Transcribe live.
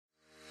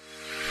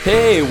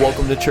Hey,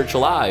 welcome to Church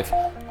Alive.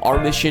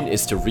 Our mission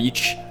is to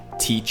reach,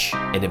 teach,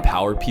 and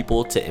empower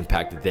people to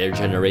impact their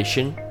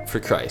generation for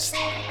Christ.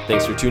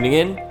 Thanks for tuning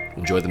in.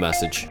 Enjoy the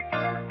message.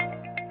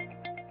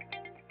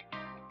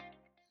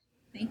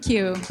 Thank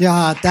you.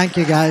 Yeah, thank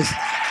you, guys.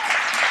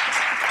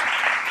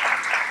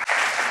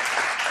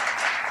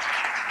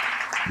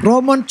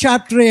 Romans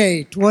chapter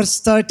 8, verse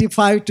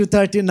 35 to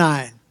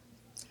 39.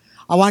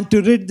 I want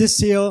to read this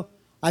here.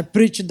 I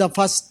preached the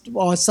first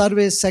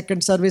service,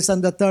 second service,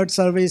 and the third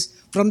service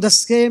from the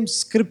same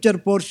scripture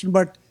portion,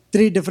 but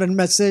three different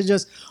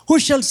messages. Who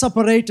shall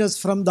separate us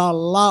from the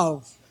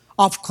love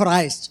of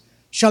Christ?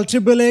 Shall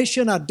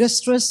tribulation or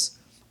distress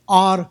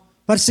or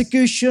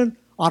persecution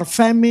or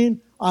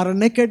famine or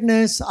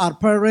nakedness or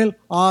peril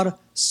or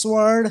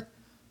sword?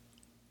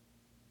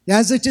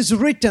 As it is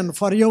written,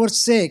 for your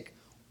sake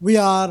we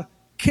are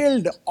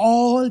killed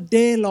all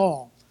day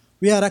long.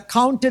 We are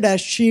accounted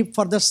as sheep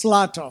for the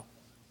slaughter.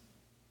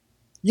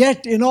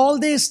 Yet in all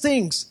these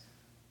things,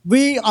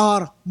 we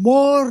are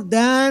more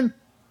than,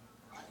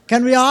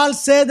 can we all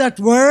say that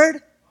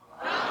word?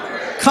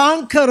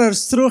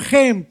 Conquerors through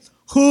Him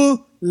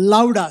who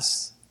loved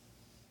us.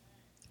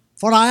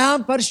 For I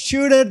am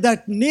persuaded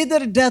that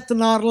neither death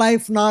nor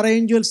life, nor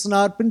angels,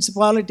 nor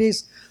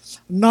principalities,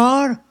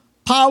 nor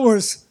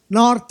powers,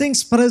 nor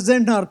things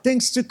present, nor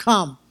things to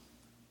come,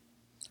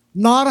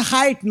 nor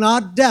height,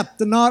 nor depth,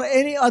 nor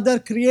any other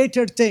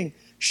created thing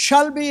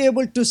shall be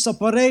able to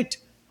separate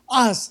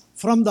us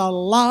from the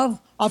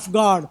love of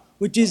God,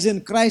 which is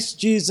in Christ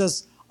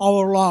Jesus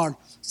our Lord.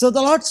 So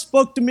the Lord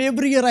spoke to me.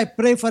 Every year I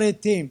pray for a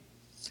theme.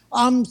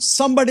 I'm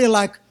somebody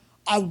like,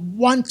 I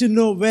want to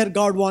know where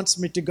God wants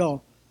me to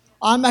go.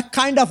 I'm a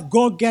kind of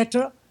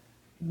go-getter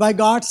by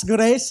God's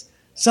grace.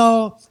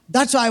 So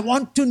that's why I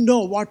want to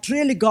know what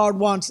really God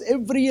wants.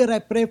 Every year I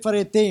pray for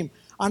a theme.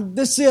 And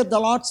this year the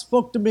Lord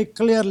spoke to me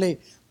clearly.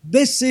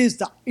 This is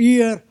the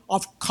year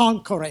of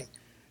conquering.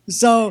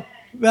 So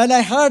when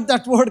I heard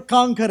that word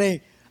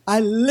conquering, I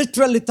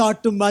literally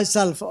thought to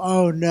myself,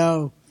 oh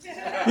no.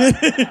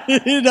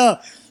 you know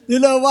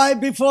why?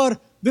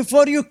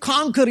 Before you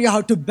conquer, you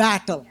have to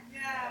battle.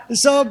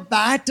 So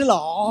battle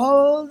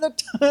all the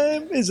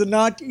time is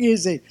not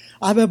easy.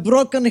 I have a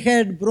broken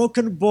head,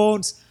 broken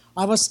bones.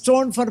 I was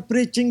stoned for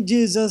preaching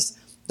Jesus.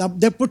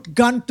 They put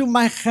gun to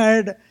my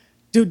head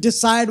to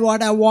decide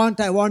what I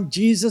want. I want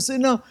Jesus.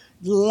 A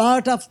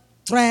lot of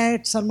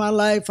threats on my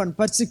life and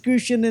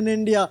persecution in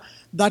India.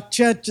 That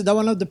church,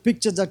 one of the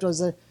pictures that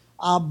was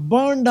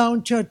burned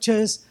down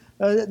churches.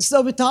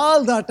 So with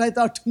all that, I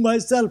thought to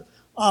myself,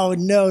 oh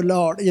no,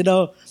 Lord,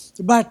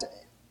 But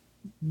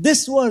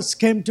this verse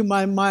came to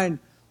my mind,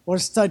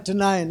 verse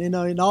 39,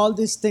 in all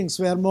these things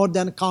we are more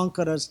than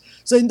conquerors.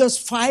 So in those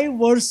 5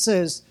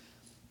 verses,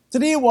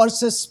 3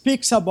 verses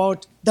speaks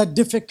about the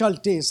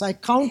difficulties. I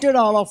counted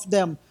all of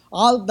them,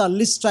 all the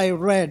list I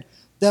read.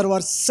 There were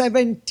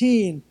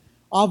 17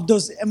 of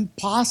those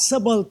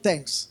impossible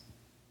things,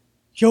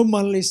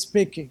 humanly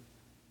speaking.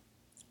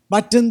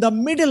 But in the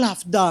middle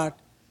of that,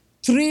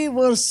 3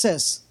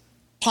 verses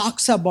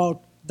talks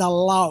about the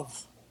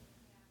love.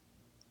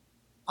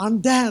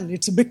 And then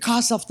it's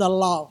because of the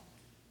love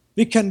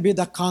we can be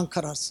the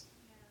conquerors.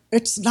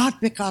 It's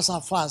not because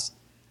of us.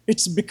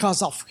 It's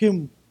because of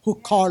Him who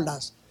called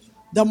us.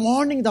 The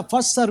morning, the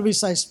first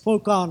service I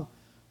spoke on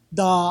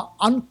the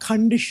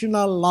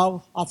unconditional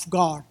love of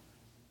God.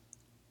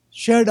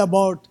 Shared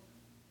about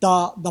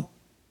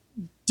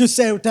to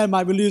save time,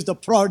 I will use the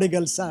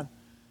prodigal son.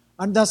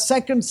 And the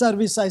second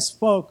service I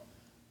spoke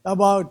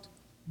about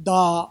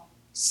the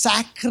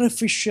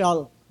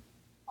sacrificial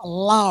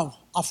love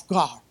of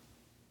God.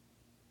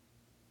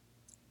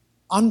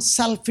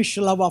 Unselfish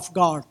love of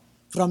God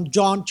from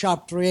John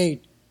chapter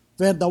 8,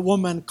 where the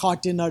woman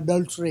caught in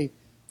adultery,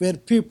 where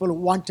people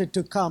wanted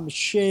to come,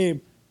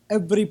 shame,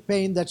 every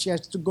pain that she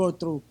has to go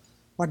through.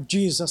 But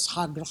Jesus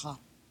hugged her,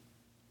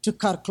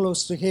 took her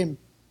close to Him,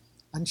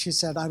 and she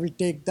said, I will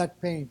take that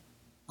pain.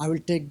 I will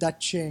take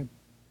that shame.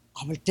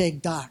 I will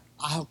take that.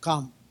 I have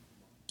come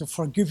to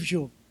forgive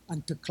you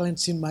and to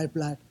cleanse in my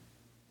blood.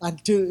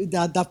 And to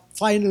the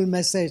final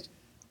message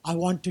I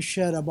want to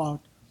share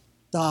about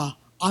the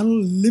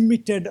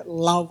unlimited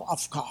love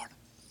of God.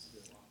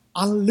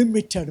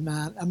 Unlimited,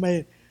 man. I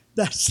mean,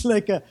 that's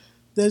like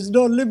there's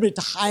no limit,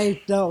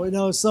 height,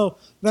 no, So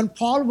when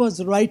Paul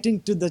was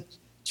writing to the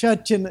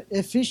church in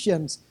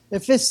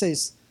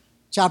Ephesus,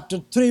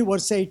 chapter 3,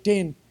 verse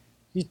 18,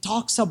 he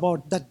talks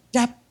about the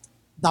depth,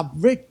 the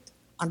width,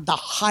 and the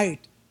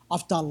height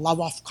of the love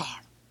of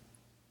God.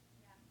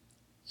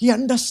 He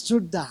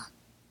understood that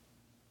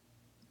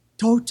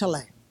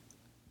totally.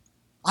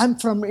 I'm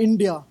from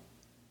India.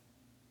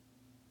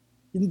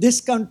 In this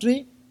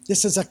country,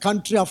 this is a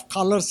country of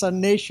colors and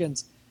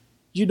nations.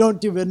 You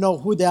don't even know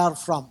who they are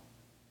from.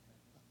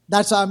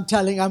 That's why I'm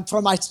telling, I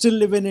still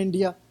live in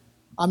India.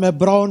 I'm a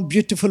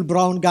beautiful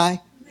brown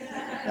guy.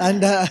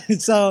 And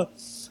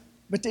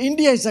but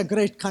India is a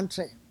great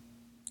country.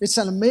 It's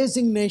an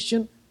amazing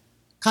nation,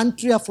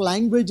 country of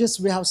languages.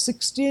 We have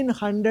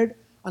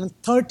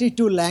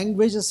 1,632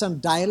 languages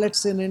and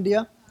dialects in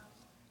India.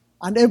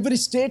 and every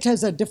state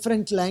has a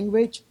different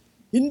language.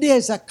 India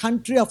is a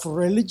country of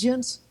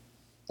religions,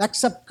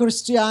 except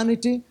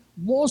Christianity.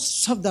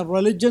 Most of the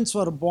religions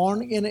were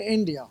born in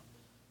India.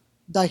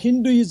 The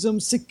Hinduism,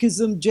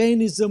 Sikhism,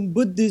 Jainism,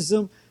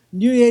 Buddhism,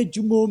 New Age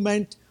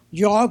movement,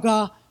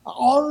 yoga,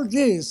 all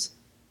these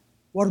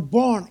were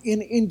born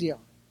in India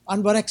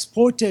and were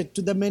exported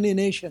to the many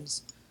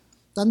nations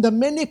and the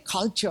many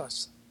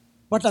cultures.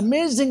 But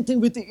amazing thing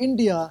with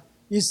India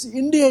is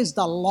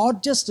the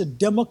largest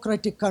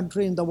democratic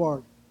country in the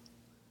world.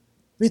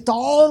 With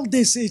all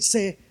this, it's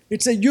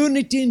a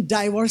unity in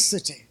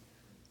diversity.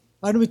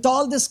 And with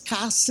all these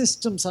caste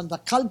systems and the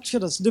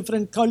cultures,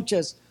 different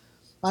cultures,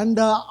 and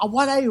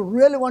what I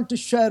really want to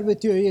share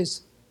with you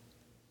is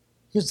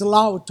His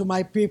love to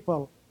my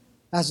people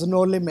has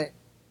no limit.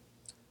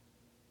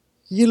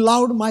 He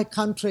loved my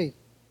country,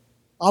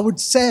 I would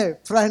say,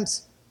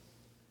 friends,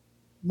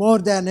 more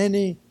than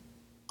any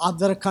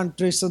other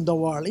countries in the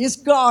world. Is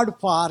God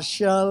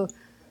partial?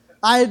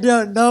 I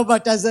don't know,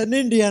 but as an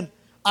Indian,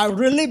 I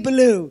really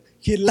believe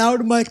He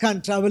loved my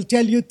country. I will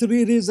tell you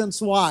 3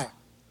 reasons why.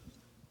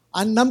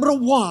 And number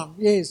 1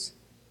 is,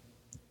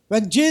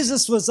 when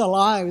Jesus was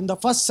alive in the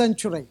first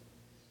century,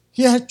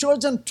 He had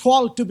chosen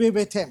 12 to be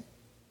with Him.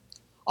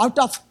 Out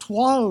of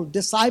 12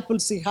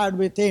 disciples He had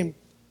with Him,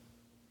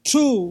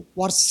 2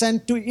 were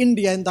sent to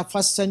India in the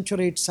first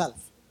century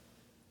itself.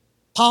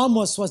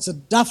 Thomas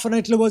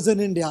definitely was in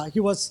India.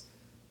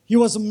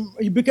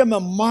 He became a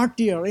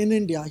martyr in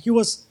India. He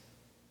was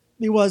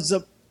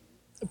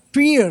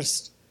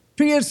pierced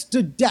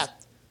to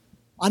death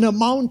on a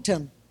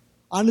mountain,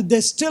 and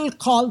they still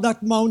call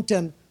that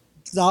mountain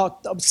the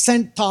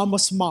St.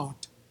 Thomas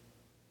Mount.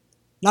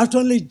 Not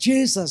only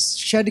Jesus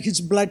shed His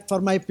blood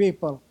for my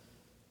people,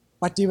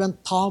 but even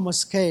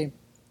Thomas came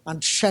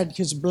and shed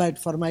his blood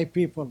for my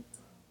people.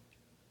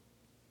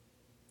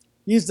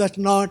 Is that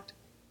not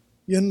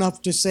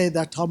enough to say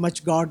that how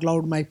much God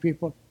loved my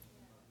people?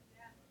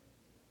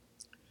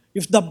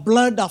 If the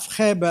blood of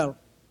Abel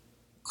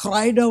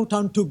cried out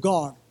unto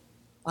God,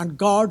 and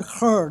God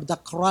heard the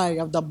cry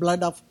of the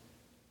blood of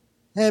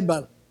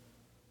Abel,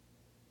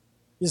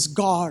 is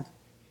God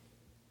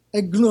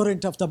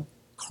ignorant of the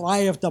cry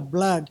of the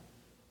blood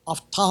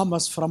of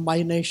Thomas from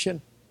my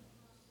nation?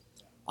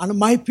 And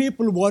my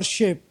people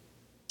worship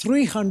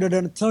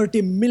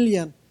 330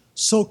 million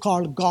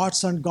so-called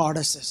gods and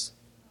goddesses.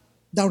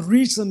 The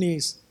reason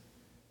is,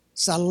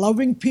 it's a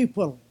loving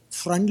people,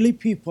 friendly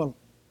people.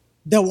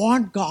 They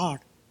want God,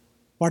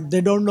 but they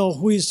don't know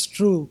who is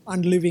true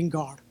and living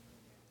God.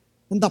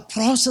 In the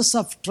process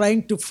of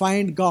trying to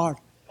find God,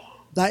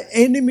 the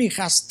enemy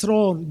has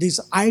thrown these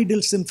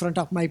idols in front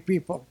of my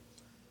people.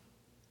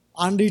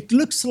 And it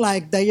looks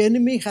like the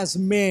enemy has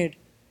made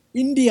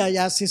India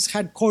as his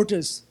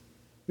headquarters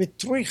with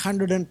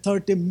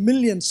 330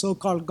 million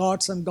so-called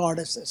gods and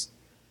goddesses.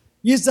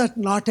 Is that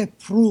not a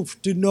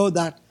proof to know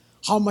that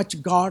how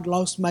much God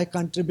loves my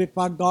country?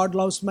 Because God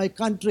loves my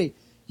country,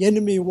 the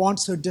enemy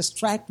wants to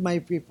distract my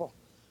people.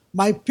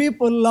 My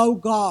people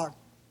love God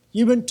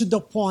even to the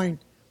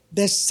point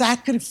they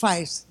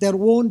sacrifice their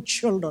own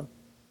children.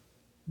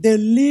 They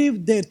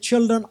leave their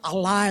children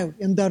alive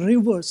in the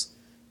rivers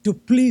to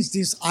please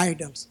these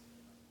idols.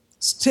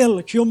 Still,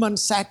 human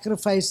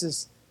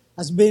sacrifices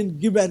has been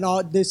given,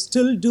 or they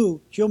still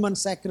do human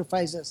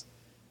sacrifices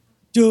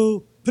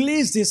to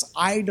please these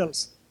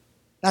idols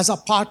as a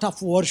part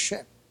of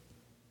worship.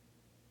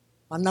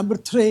 And number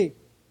 3,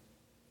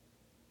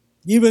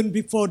 even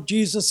before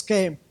Jesus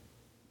came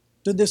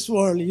to this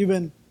world,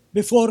 even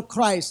before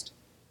Christ,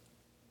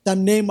 the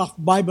name of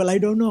Bible, I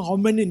don't know how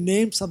many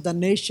names of the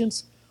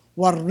nations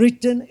were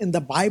written in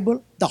the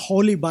Bible, the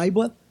Holy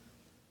Bible,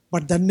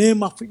 but the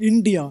name of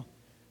India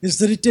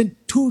is written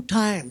 2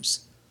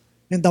 times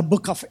in the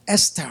book of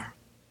Esther,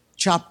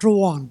 chapter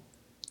 1,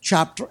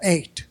 chapter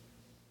 8.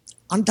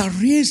 And the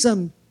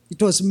reason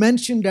it was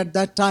mentioned at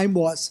that time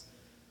was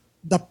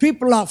the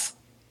people of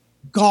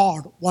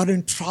God were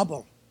in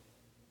trouble.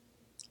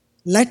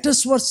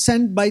 Letters were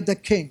sent by the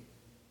king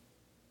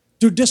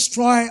to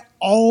destroy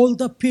all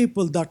the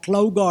people that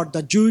love God,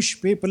 the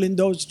Jewish people in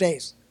those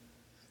days,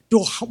 to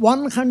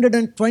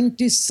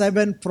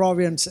 127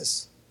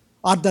 provinces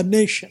or the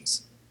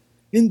nations.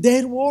 In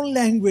their own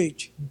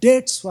language,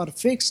 dates were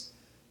fixed,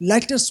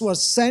 letters were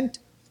sent,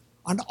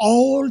 and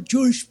all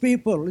Jewish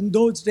people in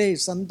those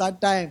days and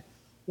that time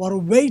were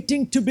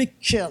waiting to be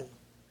killed.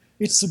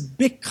 It's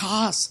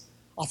because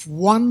of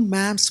one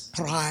man's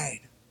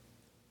pride.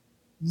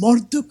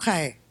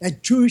 Mordecai, a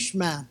Jewish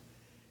man,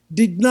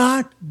 did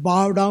not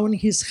bow down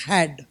his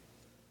head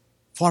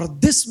for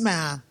this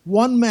man,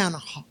 one man,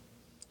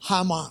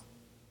 Haman,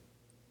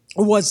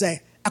 who was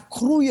a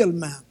cruel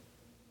man.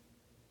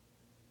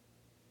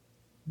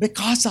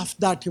 Because of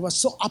that, he was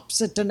so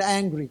upset and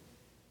angry.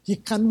 He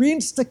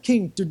convinced the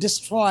king to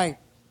destroy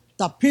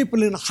the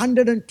people in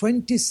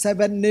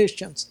 127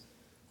 nations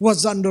who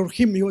was under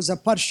him. He was a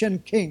Persian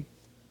king.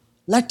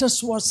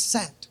 Letters were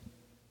sent.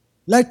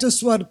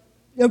 Letters were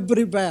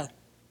everywhere.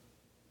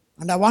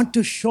 And I want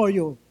to show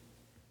you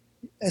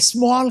a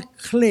small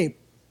clip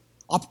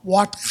of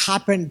what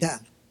happened then.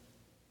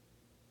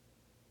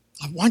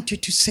 I want you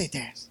to say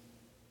this.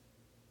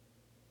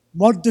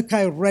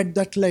 Mordecai read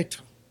that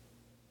letter.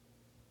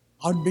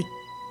 I'd be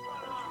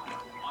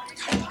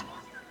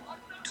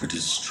to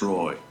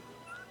destroy,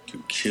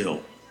 to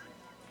kill,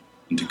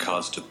 and to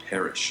cause to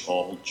perish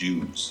all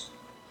Jews,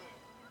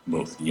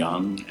 both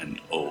young and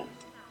old,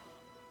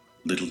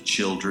 little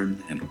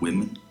children and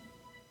women,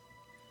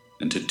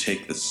 and to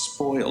take the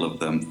spoil of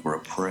them for a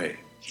prey.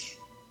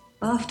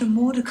 After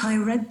Mordecai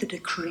read the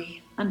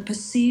decree and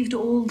perceived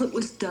all that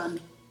was done,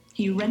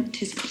 he rent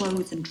his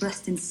clothes and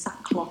dressed in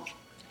sackcloth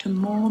to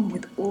mourn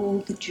with all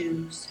the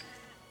Jews.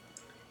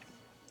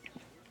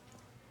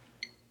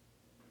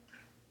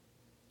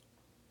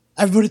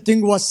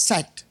 Everything was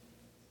set.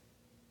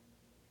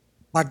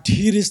 But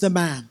here is the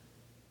man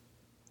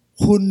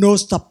who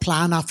knows the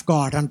plan of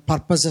God and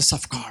purposes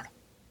of God.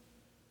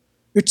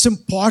 It's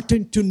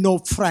important to know,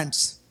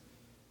 friends,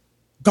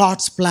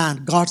 God's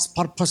plan, God's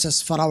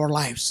purposes for our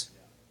lives.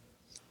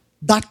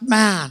 That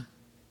man,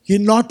 he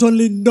not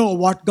only knows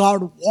what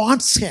God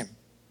wants him,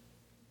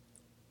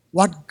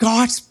 what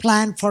God's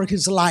plan for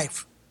his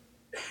life,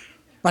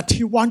 but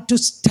he wants to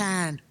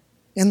stand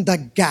in the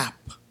gap.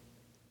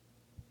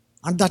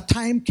 And the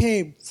time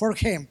came for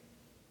him.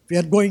 We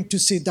are going to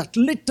see that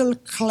little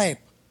clip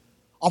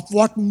of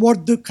what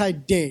Mordecai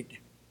did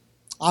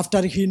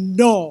after he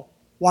knew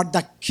what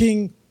the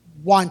king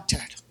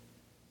wanted.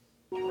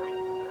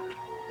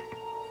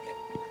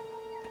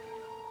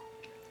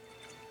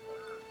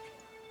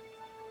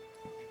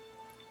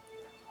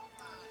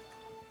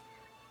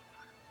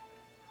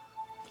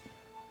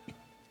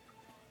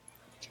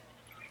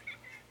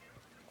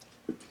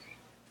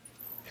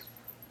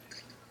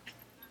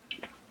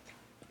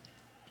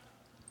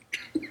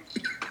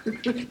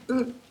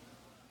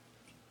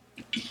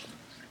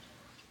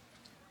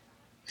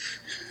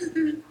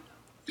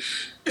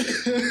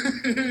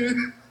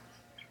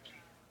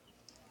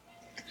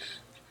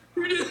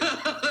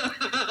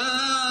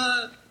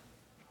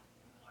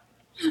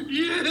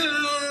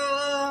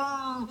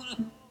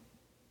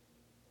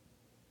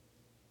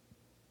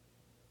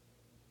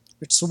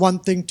 It's one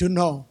thing to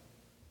know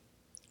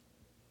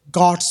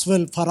God's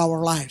will for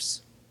our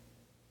lives,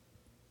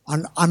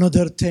 and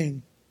another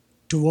thing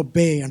to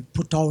obey and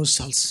put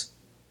ourselves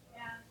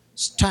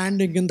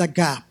standing in the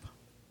gap.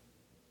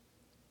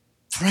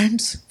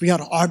 Friends, we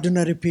are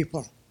ordinary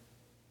people.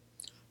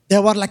 They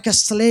were like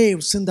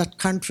slaves in that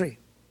country.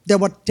 They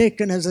were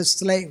taken as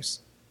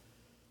slaves.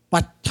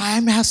 But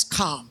time has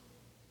come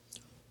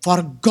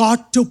for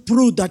God to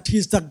prove that He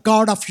is the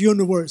God of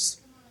universe.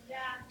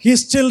 He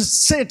still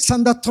sits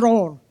on the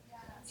throne.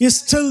 He is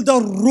still the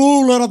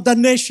ruler of the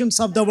nations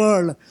of the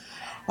world.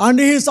 And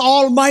He is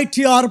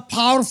almighty or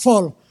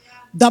powerful.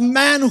 The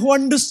man who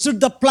understood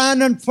the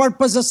plan and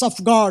purposes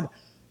of God.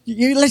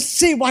 Let's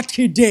see what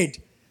he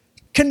did.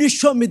 Can you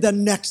show me the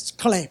next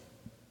clip?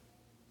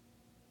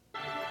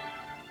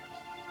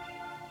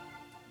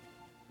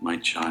 My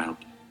child,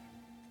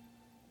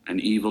 an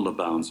evil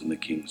abounds in the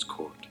king's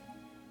court.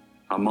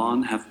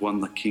 Haman hath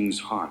won the king's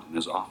heart and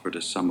has offered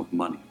a sum of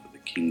money for the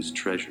king's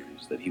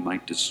treasuries that he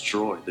might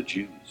destroy the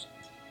Jews.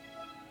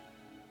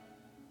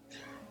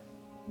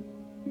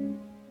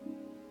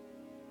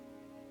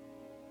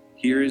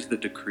 Here is the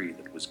decree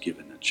that was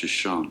given at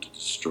Shushan to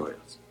destroy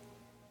us.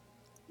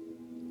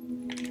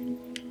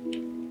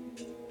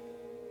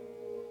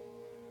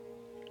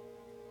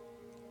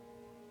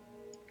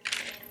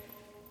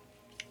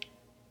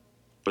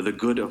 For the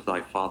good of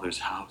thy father's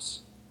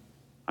house,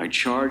 I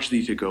charge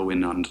thee to go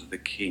in unto the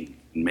king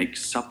and make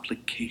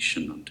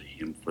supplication unto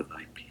him for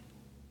thy people.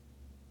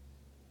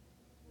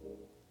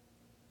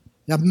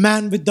 A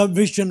man with the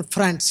vision,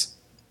 friends,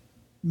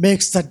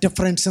 makes the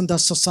difference in the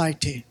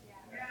society.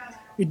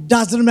 It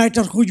doesn't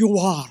matter who you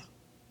are.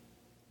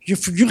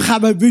 If you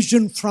have a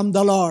vision from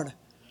the Lord,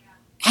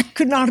 I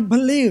could not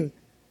believe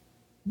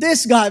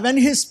this guy. When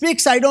he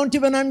speaks, I don't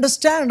even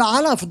understand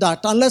all of that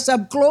unless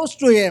I'm close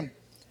to him.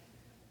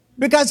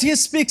 Because he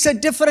speaks a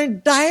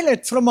different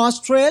dialect from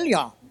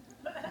Australia.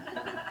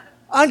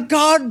 And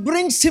God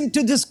brings him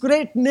to this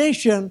great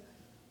nation,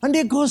 and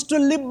he goes to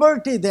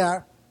Liberty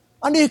there,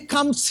 and he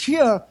comes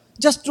here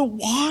just to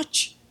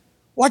watch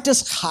what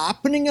is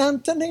happening,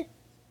 Anthony.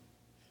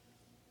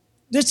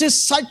 This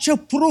is such a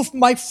proof,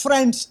 my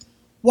friends,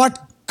 what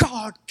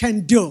God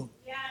can do.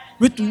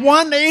 With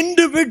one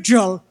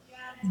individual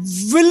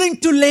willing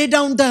to lay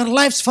down their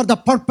lives for the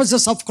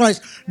purposes of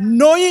Christ.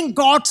 Knowing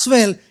God's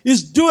will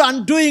is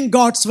doing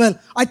God's will.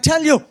 I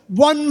tell you,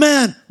 one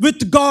man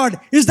with God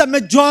is the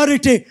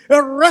majority,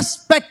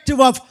 irrespective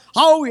of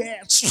how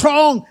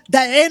strong the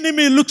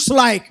enemy looks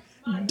like.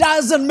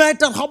 Doesn't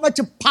matter how much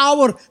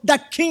power the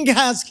king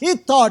has. He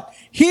thought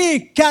he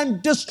can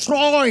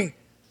destroy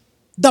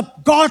the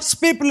God's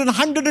people in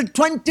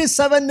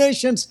 127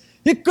 nations.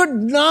 He could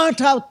not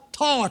have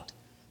thought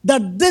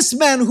that this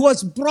man who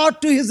was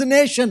brought to his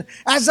nation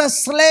as a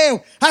slave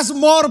has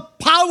more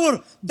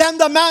power than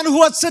the man who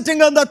was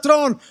sitting on the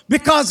throne,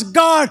 because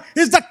God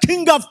is the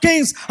King of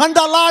kings and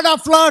the Lord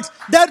of lords.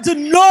 There is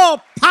no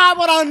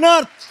power on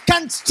earth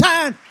can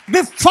stand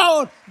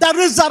before the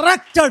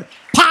resurrected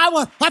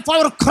power of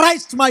our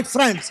Christ, my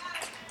friends.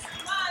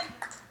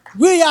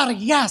 We are,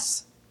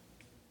 yes,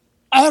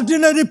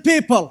 ordinary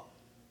people,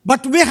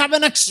 but we have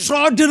an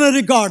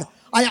extraordinary God.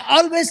 I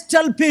always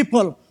tell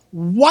people,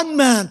 one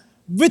man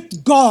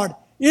with God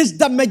is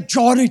the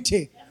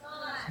majority.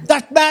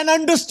 That man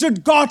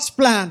understood God's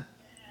plan,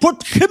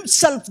 put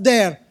himself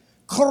there,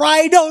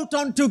 cried out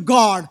unto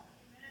God.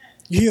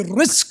 He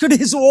risked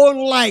his own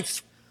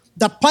life.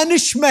 The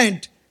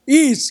punishment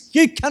is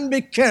he can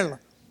be killed.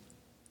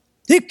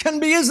 He can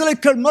be easily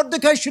killed.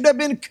 Mordecai should have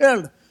been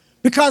killed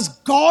because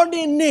God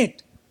in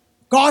it,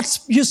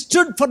 he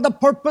stood for the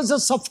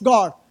purposes of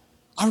God.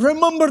 I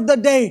remember the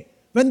day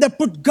when they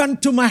put gun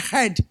to my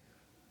head.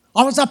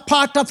 I was a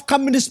part of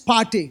Communist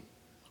Party.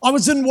 I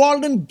was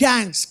involved in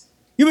gangs,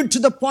 even to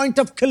the point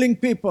of killing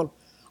people.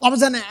 I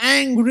was an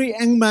angry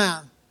young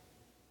man.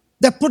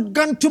 They put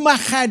gun to my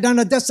head and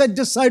they said,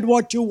 decide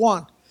what you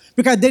want,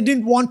 because they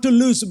didn't want to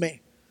lose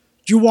me.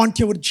 You want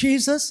your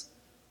Jesus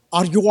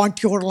or you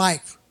want your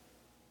life?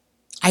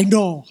 I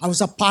know, I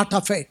was a part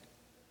of it.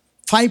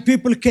 5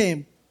 people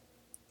came.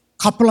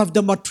 Couple of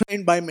them were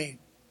trained by me.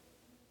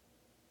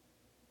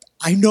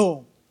 I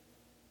know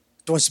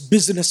it was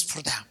business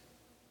for them.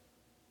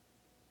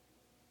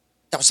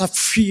 There was a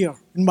fear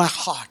in my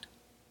heart.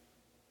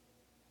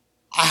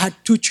 I had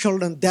 2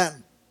 children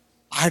then.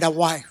 I had a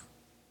wife.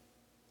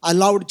 I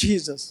loved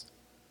Jesus,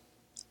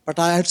 but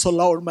I also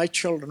loved my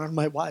children and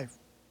my wife.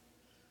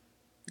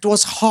 It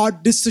was a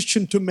hard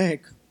decision to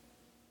make.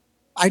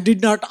 I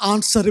did not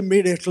answer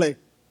immediately,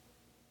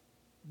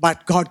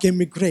 but God gave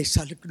me grace.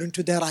 I looked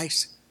into their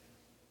eyes.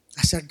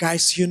 I said,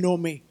 guys, you know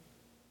me.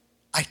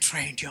 I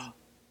trained you.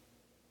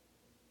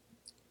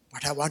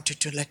 But I wanted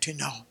to let you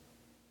know,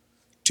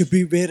 to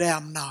be where I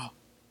am now,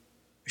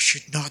 you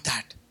should know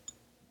that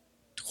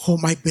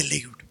whom I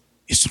believed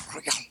is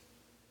real.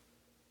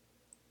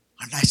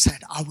 And I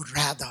said, I would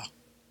rather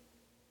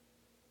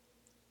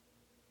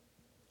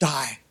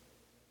die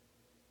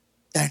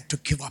than to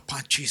give up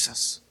on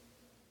Jesus.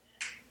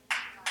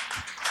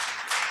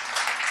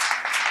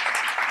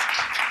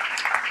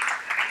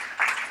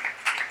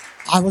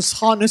 I was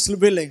honestly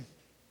willing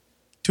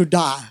to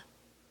die.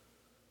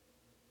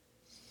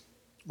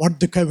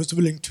 Mordecai was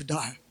willing to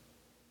die.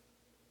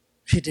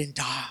 He didn't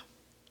die.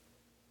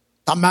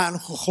 The man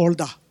who held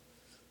the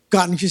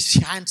gun, his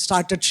hand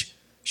started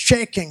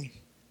shaking,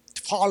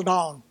 fall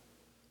down.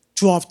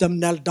 2 of them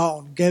knelt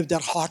down, gave their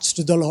hearts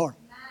to the Lord.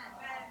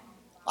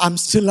 I'm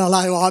still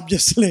alive,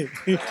 obviously.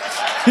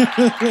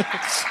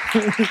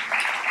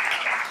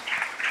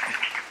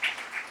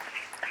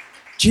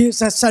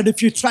 Jesus said,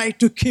 if you try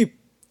to keep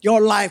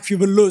your life, you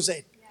will lose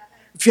it.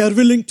 If you are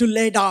willing to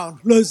lay down,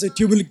 lose it,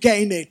 you will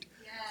gain it.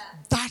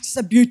 That's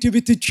the beauty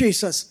with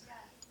Jesus.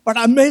 But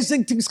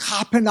amazing things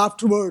happen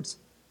afterwards.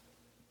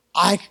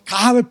 I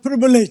have a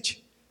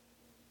privilege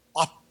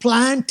of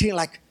planting,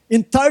 like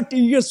in 30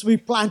 years we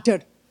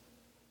planted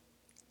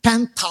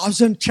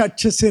 10,000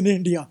 churches in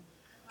India.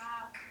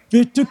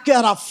 We took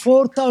care of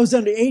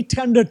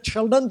 4,800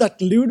 children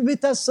that lived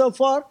with us so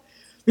far.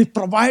 We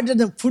provided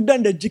them food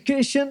and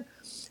education.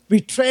 We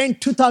trained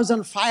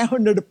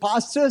 2,500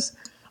 pastors.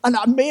 And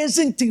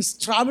amazing things,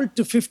 traveled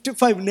to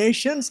 55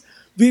 nations.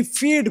 We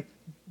feed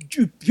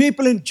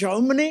people in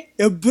Germany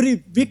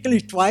every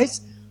weekly twice.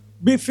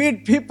 We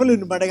feed people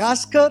in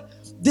Madagascar.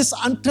 This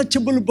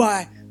untouchable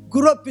boy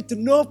grew up with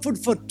no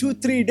food for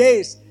 2-3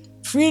 days,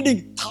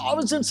 feeding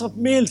thousands of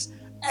meals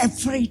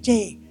every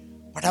day.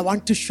 But I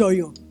want to show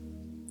you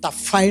the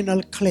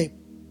final clip.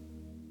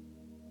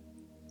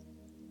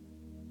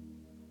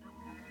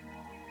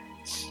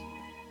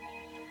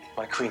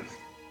 My queen,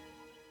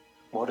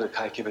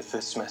 Mordecai giveth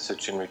this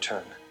message in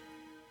return.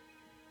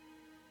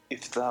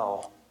 If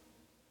thou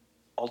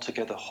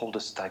altogether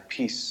holdest thy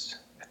peace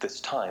at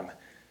this time,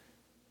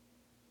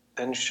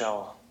 then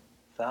shall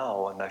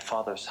thou and thy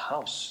father's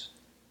house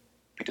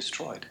be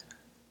destroyed.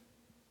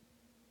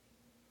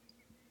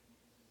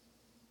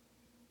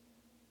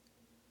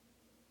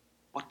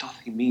 What doth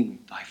he mean,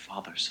 thy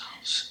father's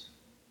house?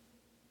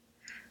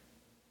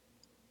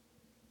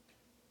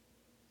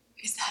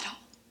 Is that all?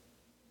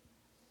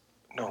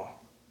 No.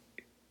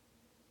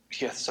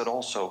 He hath said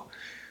also,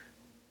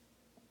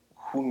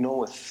 who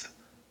knoweth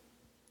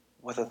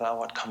whether thou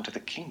art come to the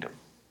kingdom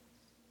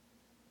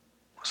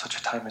for such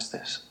a time as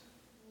this?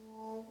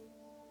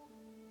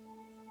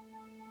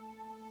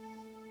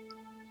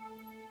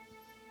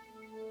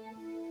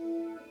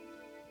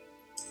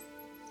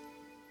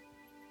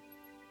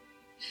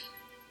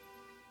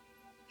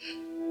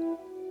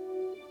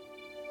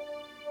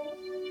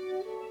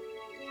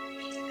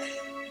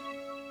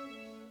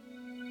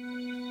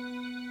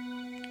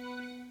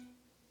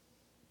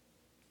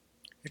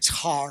 It's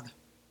hard.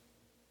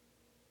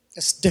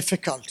 It's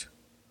difficult.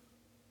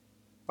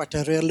 But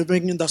we are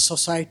living in the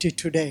society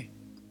today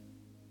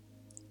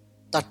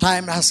The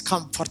time has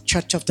come for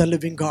Church of the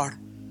Living God,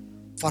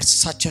 for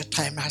such a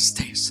time as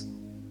this,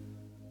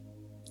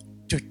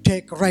 to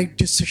take right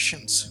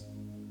decisions.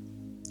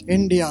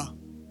 India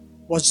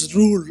was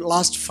ruled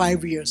last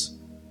 5 years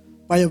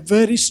by a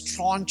very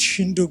strong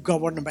Hindu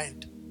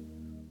government.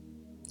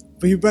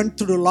 We went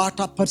through a lot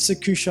of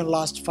persecution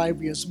last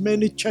 5 years.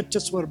 Many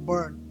churches were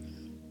burned.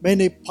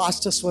 Many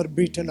pastors were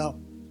beaten up.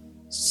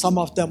 Some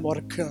of them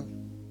were killed.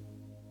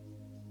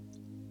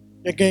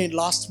 Again,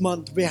 last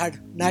month we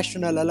had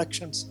national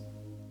elections.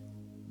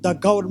 The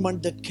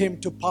government that came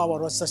to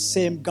power was the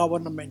same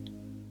government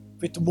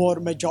with more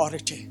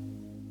majority.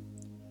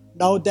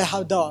 Now they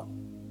have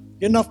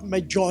enough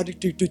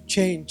majority to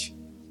change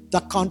the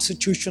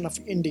constitution of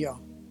India.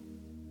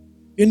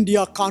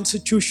 India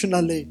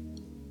constitutionally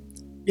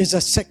is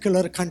a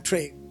secular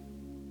country,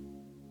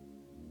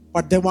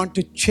 but they want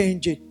to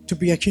change it to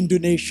be a Hindu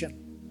nation,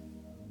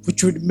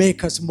 which would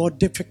make us more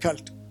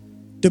difficult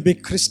to be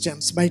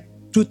Christians. By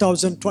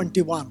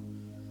 2021,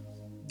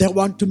 they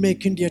want to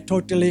make India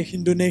totally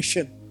Hindu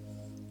nation.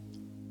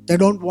 They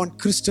don't want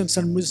Christians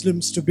and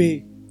Muslims to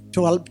be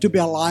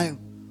alive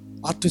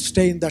or to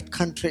stay in that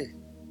country.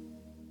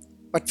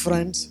 But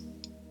friends,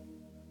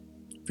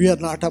 we are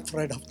not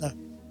afraid of that.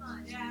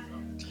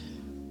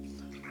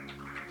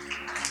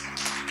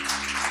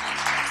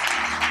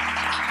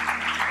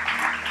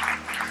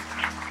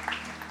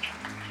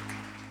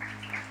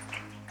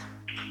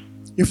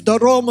 If the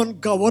Roman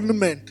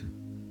government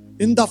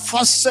in the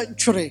first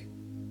century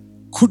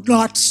could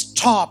not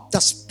stop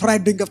the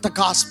spreading of the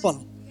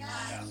gospel,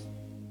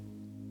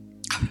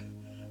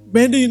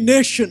 many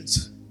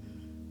nations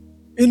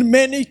in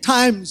many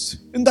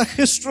times in the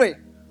history,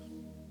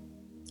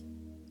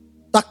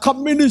 the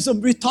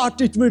communism, we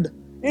thought it would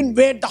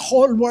invade the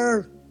whole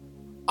world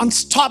and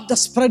stop the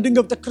spreading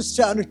of the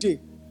Christianity.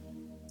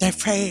 They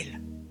failed.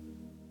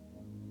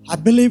 I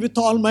believe with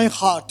all my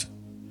heart,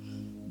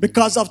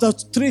 because of the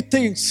three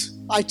things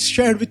I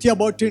shared with you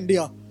about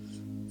India.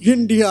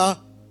 India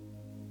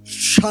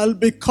shall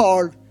be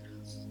called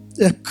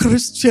a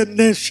Christian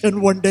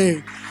nation one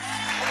day.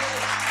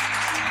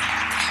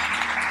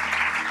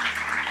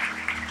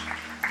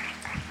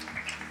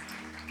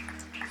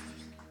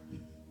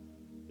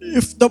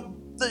 If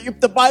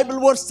the Bible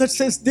verse that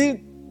says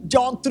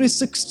John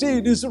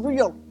 3:16 is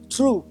real,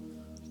 true,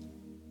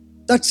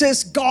 that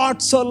says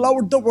God so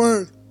loved the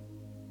world,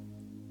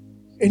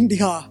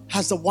 India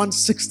has a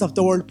 1/6 of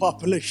the world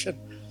population.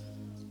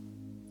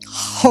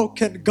 How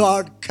can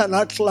God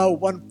cannot love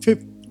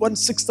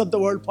 1/6 of the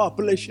world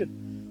population,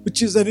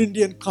 which is an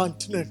Indian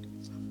continent?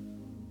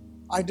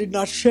 I did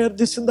not share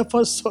this in the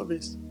first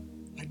service.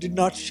 I did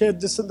not share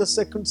this in the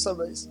second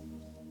service.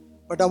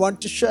 But I want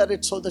to share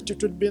it so that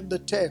it would be in the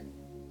tape,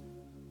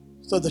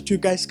 so that you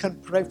guys can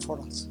pray for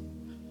us.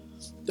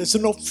 There's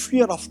no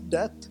fear of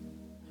death,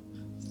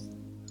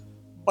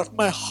 but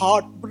my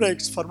heart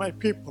breaks for my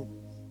people.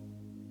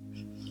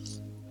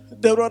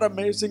 There are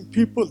amazing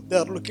people. They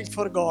are looking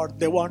for God.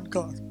 They want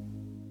God.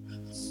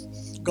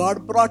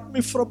 God brought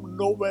me from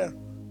nowhere.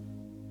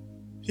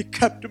 He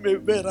kept me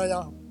where I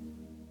am.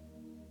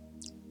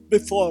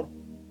 Before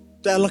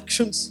the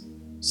elections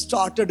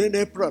started in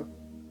April,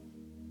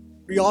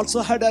 we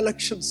also had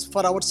elections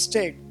for our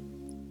state.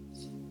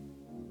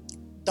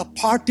 The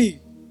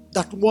party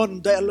that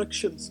won the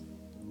elections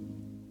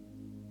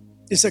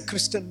is a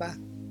Christian man,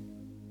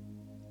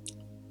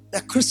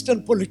 a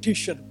Christian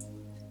politician.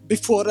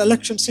 Before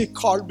elections, he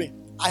called me.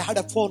 I had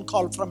a phone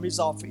call from his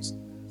office.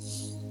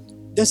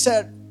 They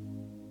said,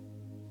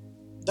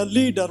 the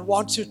leader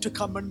wants you to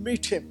come and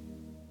meet him.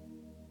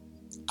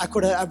 I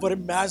could have ever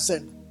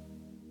imagined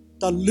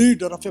the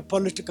leader of a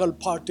political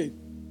party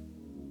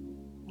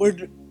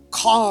would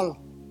call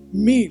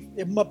me,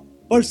 a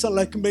person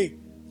like me.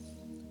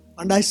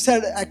 And I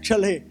said,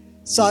 actually,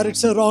 sir,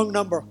 it's a wrong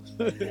number.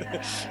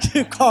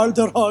 You called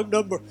the wrong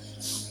number.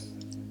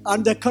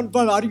 And they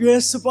confirmed, are you a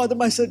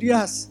Supadam? I said,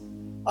 yes.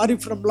 Are you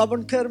from Love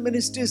and Care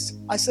Ministries?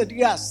 I said,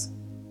 yes.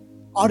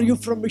 Are you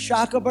from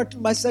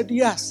Visakhapatnam? I said,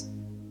 yes.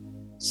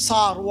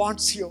 Sir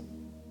wants you.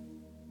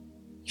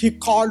 He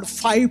called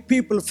 5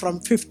 people from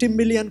 50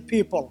 million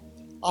people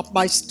of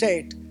my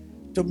state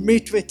to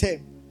meet with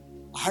him.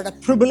 I had a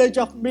privilege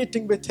of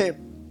meeting with him.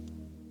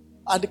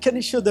 And can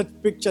you show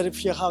that picture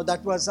if you have?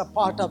 That was a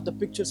part of the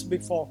pictures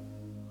before.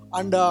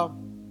 And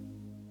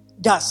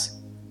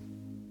yes,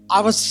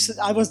 I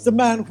was the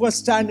man who was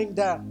standing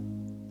there.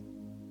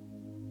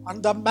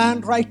 And the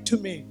man right to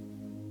me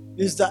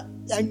is the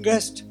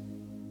youngest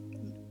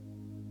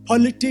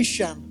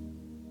politician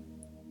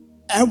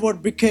ever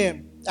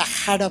became the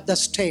head of the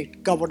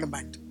state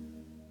government.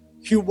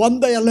 He won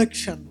the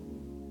election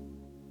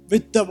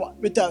with a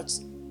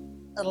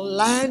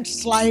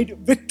landslide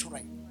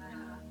victory.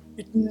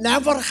 It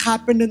never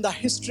happened in the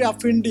history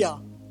of India.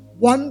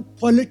 One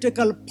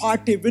political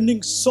party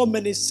winning so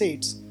many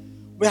seats.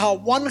 We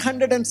have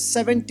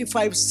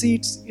 175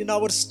 seats in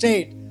our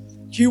state.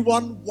 He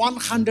won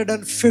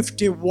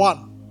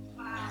 151.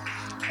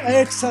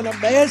 It's an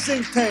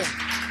amazing thing.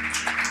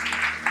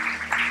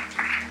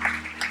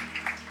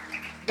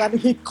 When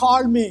he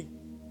called me,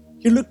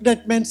 He looked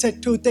at me and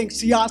said two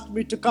things. He asked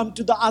me to come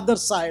to the other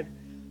side,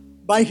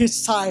 by his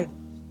side,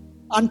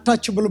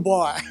 untouchable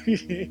boy.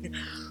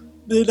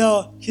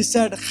 He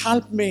said,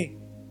 help me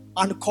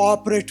and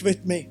cooperate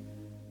with me.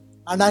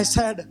 And I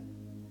said,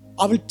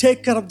 I will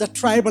take care of the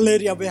tribal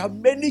area. We have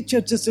many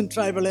churches in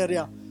tribal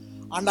area.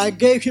 And I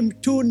gave him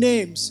two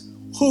names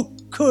who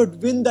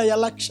could win the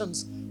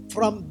elections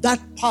from that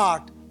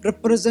part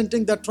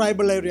representing the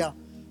tribal area.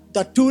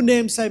 The two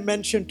names I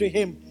mentioned to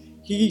him,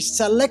 he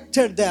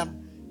selected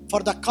them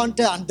for the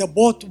contest and they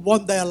both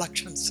won the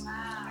elections.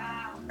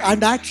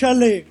 And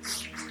actually,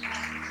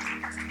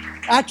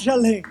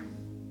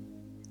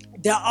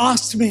 they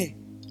asked me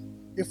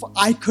if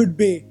I could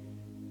be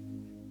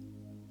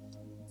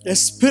a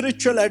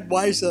spiritual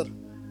advisor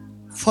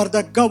for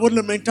the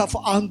government of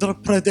Andhra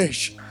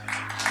Pradesh.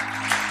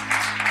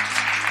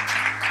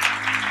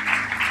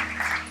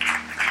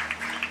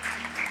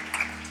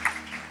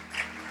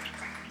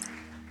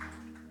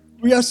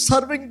 We are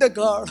serving the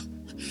God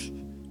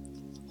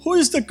who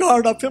is the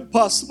God of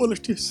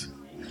impossibilities.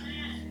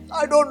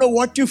 I don't know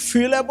what you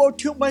feel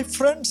about you, my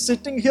friend,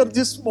 sitting here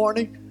this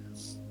morning,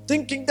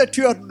 thinking that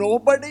you are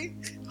nobody,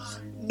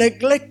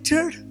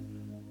 neglected,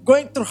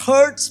 going through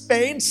hurts,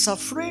 pain,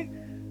 suffering,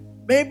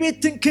 maybe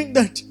thinking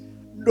that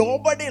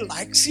nobody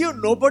likes you,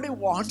 nobody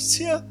wants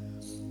you.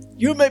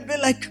 You may be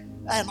like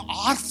an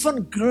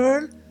orphan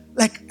girl,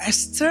 like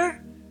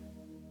Esther,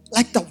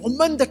 like the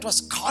woman that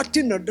was caught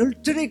in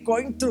adultery,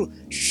 going through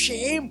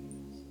shame.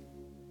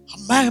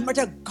 I might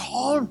have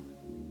gone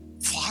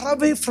far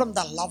away from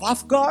the love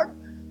of God,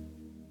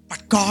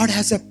 but God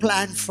has a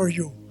plan for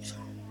you.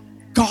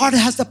 God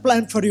has a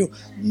plan for you.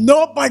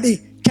 Nobody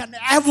can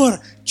ever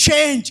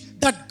change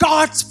that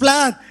God's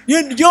plan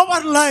in your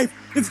life.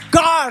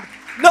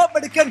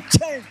 Nobody can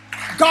change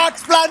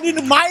God's plan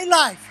in my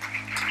life.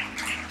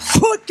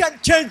 Who can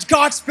change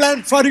God's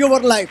plan for your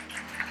life?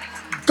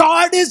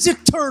 God is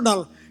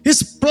eternal.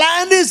 His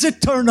plan is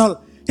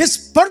eternal.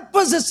 His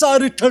purposes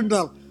are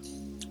eternal.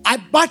 I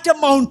bought a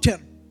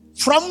mountain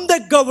from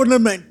the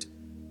government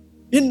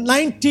in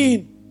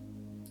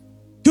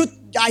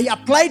I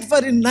applied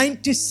for in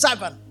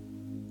 97.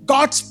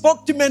 God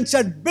spoke to me and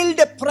said, build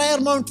a prayer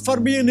mount for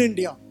me in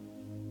India.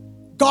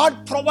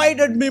 God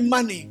provided me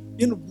money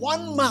in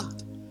 1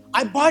 month.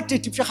 I bought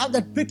it. If you have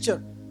that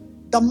picture,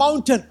 the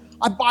mountain,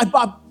 I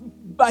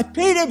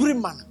paid every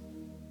month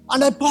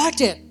and I bought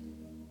it.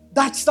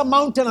 That's the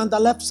mountain on the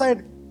left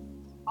side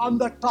on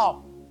the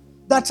top.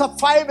 That's a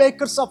 5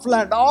 acres of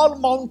land. All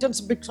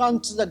mountains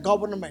belong to the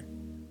government.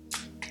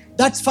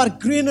 That's for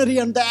greenery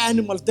and the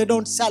animals. They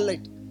don't sell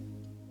it.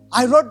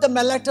 I wrote them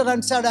a letter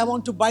and said, I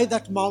want to buy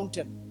that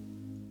mountain.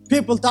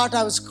 People thought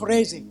I was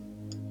crazy.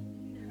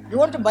 You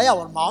want to buy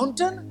our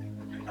mountain?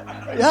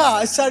 Yeah,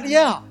 I said,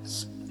 yeah.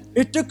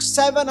 It took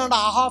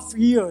 7.5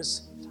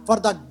 years for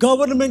the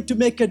government to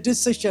make a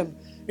decision.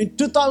 In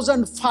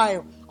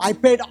 2005, I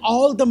paid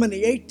all the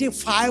money,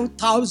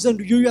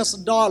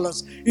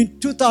 $85,000 in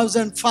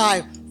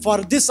 2005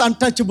 for this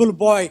untouchable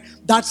boy.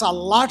 That's a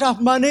lot of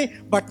money,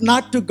 but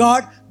not to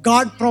God.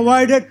 God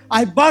provided.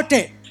 I bought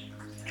it.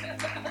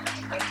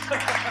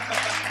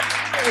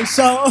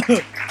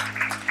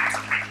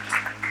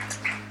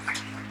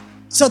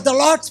 So the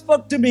Lord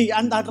spoke to me.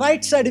 On the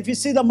right side, if you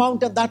see the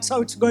mountain, that's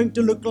how it's going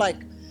to look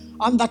like.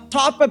 On the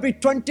top of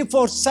it,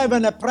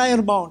 24/7, a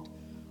prayer mount.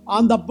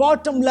 On the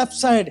bottom left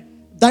side,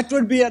 that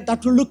will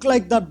look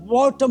like the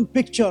bottom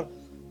picture.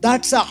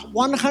 That's a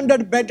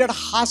 100-bedded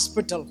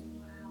hospital.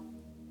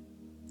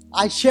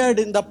 I shared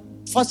in the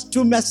first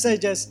 2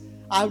 messages.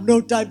 I have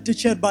no time to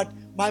share, but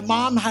my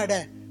mom had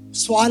a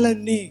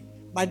swollen knee.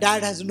 My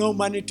dad has no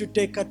money to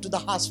take her to the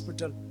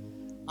hospital.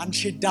 And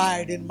she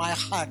died in my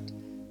heart,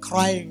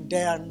 crying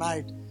day and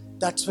night.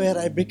 That's where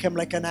I became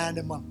like an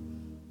animal.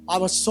 I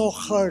was so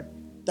hurt.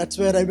 That's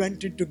where I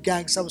went into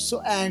gangs. I was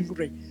so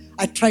angry.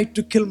 I tried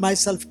to kill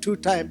myself 2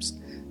 times.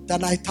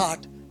 Then I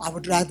thought I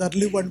would rather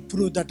live and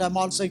prove that I'm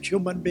also a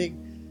human being,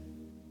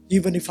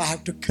 even if I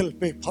have to kill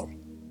people.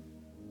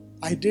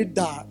 I did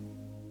that.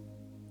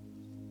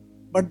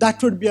 But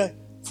that would be a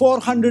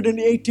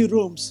 480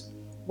 rooms,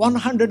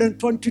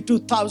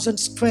 122,000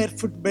 square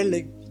foot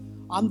building.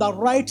 On the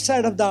right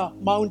side of the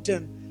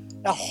mountain,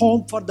 a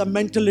home for the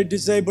mentally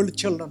disabled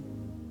children,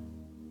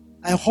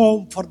 a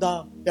home for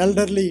the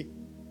elderly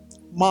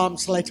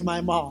moms like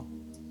my mom,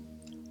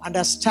 and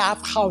a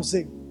staff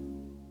housing.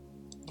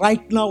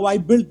 Right now, I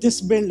built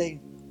this building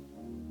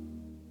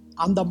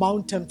on the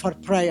mountain for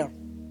prayer.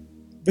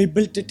 We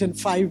built it in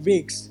 5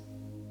 weeks,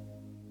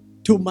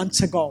 2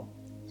 months ago.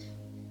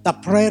 The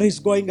prayer is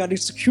going on,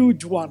 it's a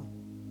huge one.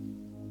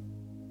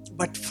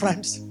 But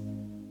friends,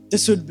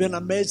 this would be an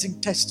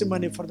amazing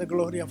testimony for the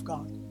glory of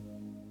God.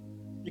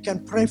 You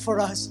can pray for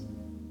us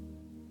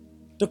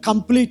to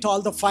complete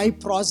all the 5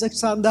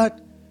 projects on that.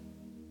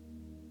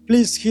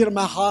 Please hear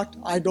my heart.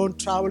 I don't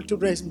travel to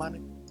raise money.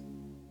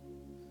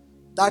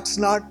 That's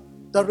not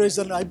the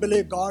reason. I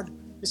believe God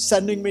is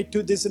sending me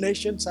to these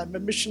nations. I'm a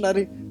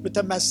missionary with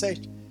a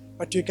message.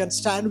 But you can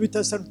stand with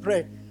us and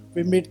pray.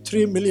 We made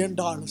 $3 million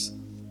to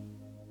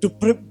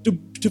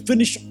to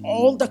finish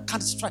all the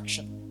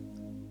construction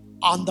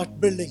on that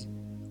building.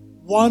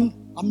 $1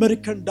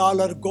 American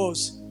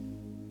goes,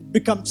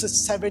 becomes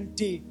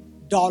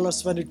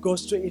 $70 when it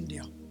goes to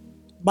India.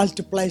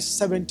 Multiplies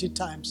 70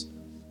 times.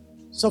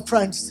 So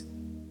friends,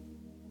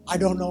 I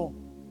don't know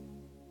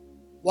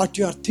what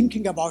you are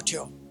thinking about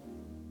you,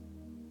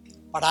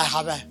 but I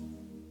have a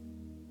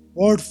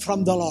word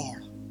from the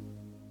Lord.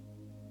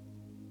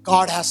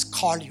 God has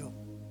called you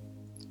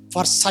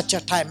for such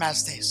a time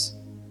as this.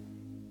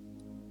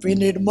 We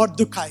need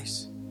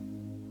Mordecai's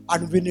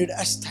and we need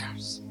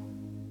Esther's.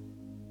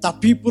 The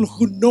people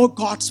who know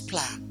God's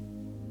plan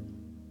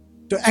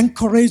to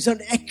encourage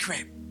and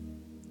equip.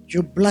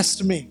 You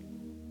blessed me.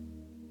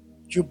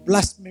 You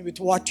blessed me with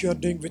what you're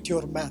doing with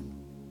your men.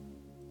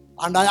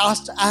 And I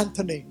asked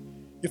Anthony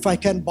if I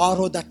can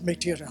borrow that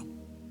material.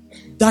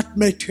 That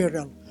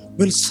material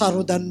will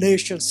serve the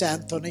nations,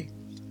 Anthony.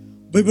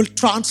 We will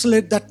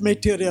translate that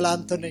material,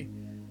 Anthony.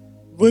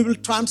 We will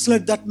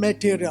translate that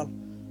material.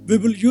 We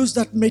will use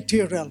that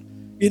material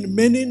in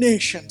many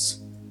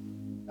nations.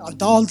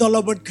 All the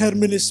Love and Care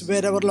Ministries,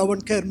 wherever Love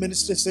and Care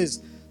Ministries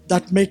is,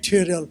 that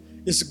material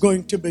is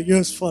going to be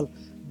useful.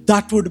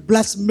 That would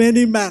bless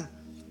many men.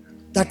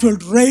 That will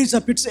raise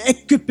up. It's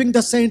equipping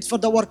the saints for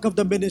the work of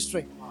the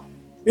ministry.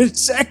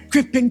 It's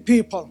equipping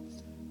people.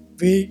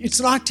 It's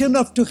not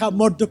enough to have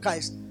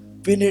Mordecai's.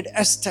 We need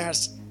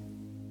Esther's.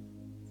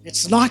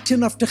 It's not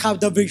enough to have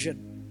the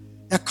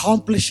vision.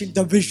 Accomplishing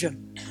the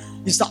vision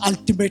is the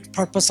ultimate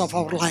purpose of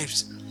our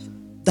lives.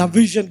 The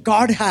vision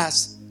God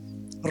has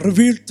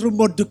revealed through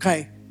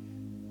Mordecai,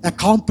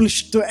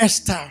 accomplished to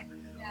Esther.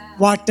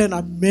 What an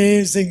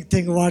amazing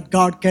thing what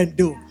God can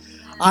do.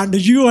 And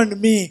you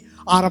and me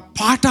are a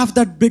part of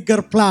that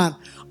bigger plan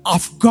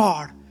of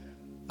God.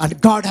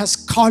 And God has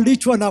called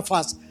each one of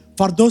us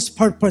for those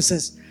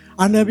purposes.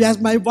 And as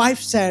my wife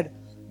said,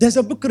 there's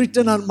a book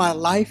written on my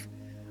life.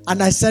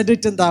 And I said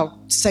it in the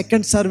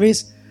second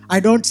service. I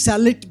don't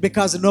sell it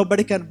because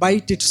nobody can buy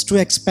it. It's too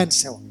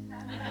expensive.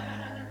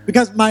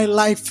 Because my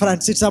life,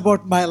 friends, it's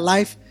about my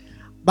life.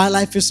 My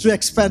life is too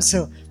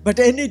expensive. But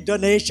any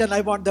donation,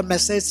 I want the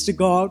message to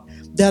go out.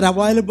 They're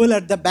available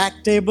at the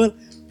back table.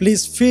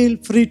 Please feel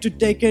free to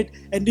take it.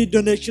 Any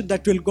donation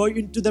that will go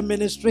into the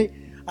ministry.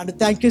 And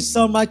thank you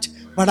so much.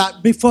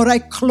 But before I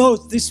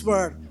close this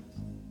word,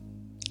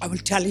 I will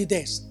tell you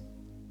this.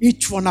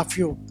 Each one of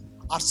you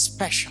are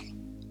special.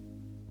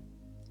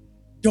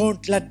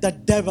 Don't let the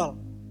devil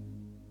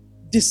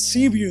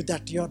deceive you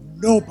that you're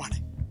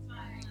nobody.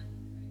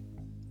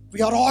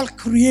 We are all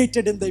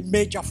created in the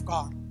image of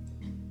God.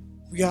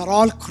 We are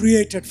all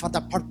created for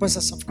the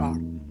purposes of God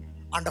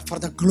and for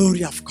the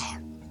glory of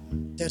God.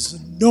 There's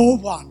no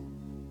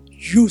one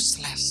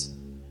useless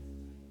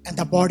in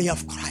the body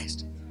of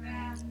Christ.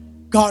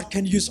 God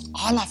can use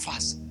all of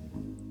us.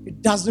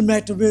 It doesn't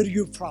matter where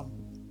you're from.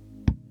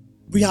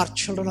 We are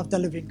children of the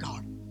living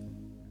God.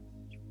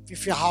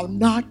 If you have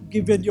not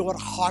given your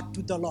heart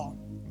to the Lord,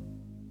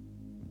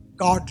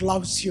 God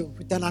loves you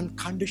with an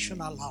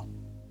unconditional love.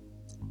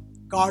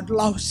 God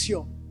loves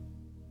you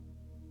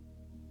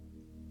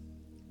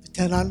with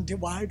an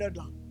undivided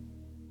love,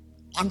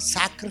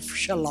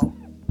 unsacrificial love.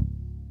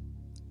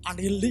 And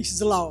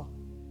His love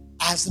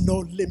has no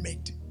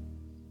limit.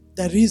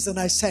 The reason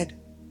I said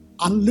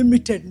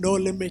unlimited, no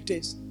limit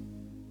is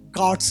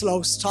God's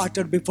love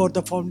started before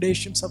the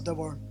foundations of the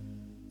world.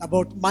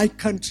 About my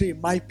country,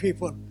 my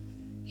people.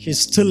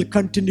 He's still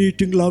continuing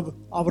to love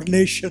our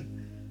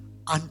nation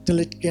until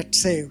it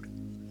gets saved.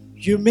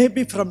 You may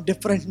be from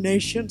different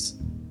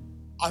nations.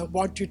 I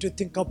want you to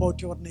think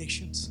about your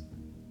nations.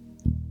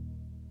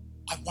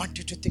 I want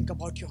you to think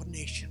about your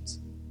nations.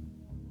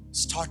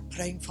 Start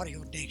praying for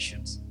your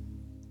nations.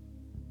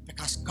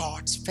 Because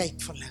God's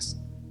faithfulness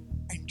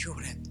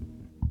endureth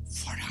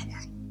forever.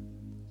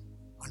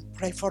 And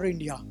pray for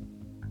India.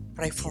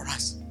 Pray for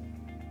us.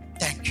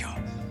 Thank you.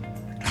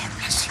 God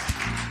bless you.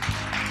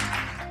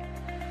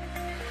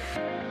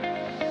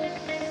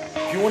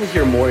 If you want to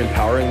hear more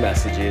empowering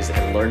messages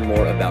and learn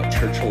more about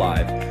Church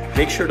Alive,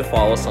 make sure to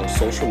follow us on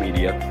social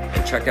media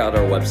and check out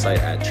our website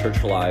at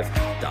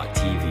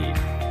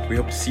churchalive.tv. We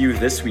hope to see you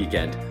this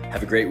weekend.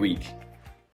 Have a great week.